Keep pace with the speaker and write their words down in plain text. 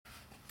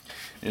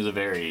There's a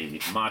very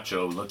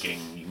macho looking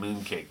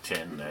Mooncake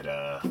tin that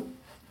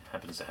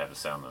happens to have a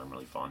sound that I'm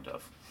really fond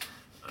of.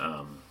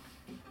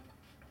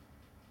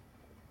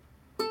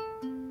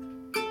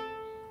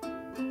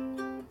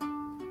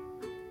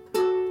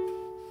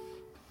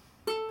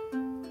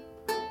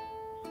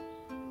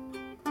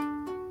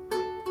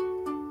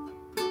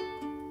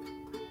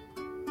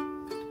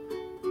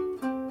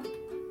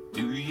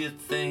 Do you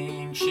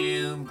think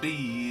she'll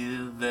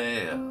be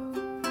there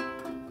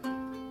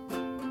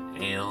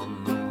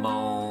in the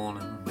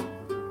morning?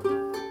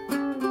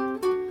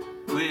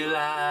 Will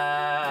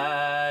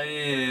I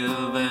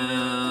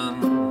even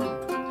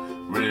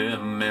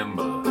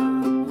remember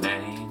her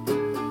name?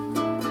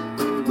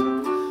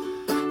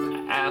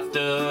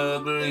 After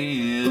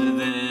breathing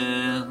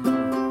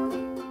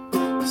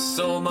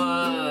so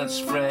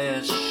much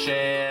fresh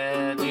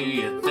air, do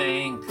you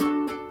think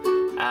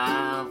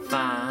I'll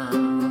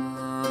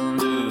find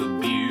the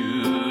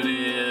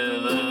beauty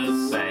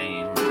the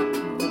same?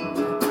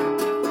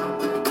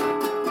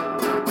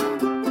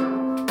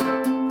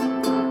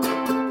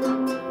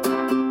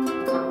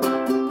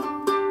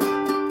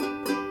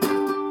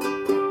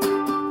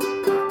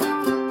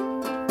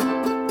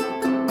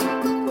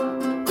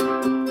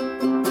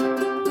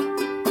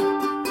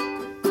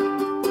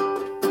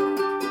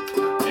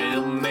 It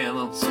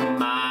melts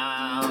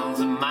miles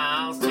and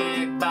miles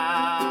tick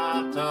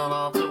by. Turn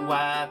off the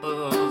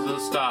wipers, they're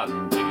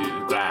starting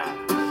to cry.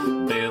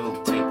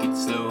 They'll take it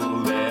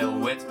slow, their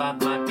wet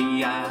spot might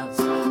be eyes.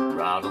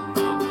 Write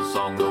another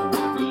song, no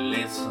one will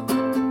listen.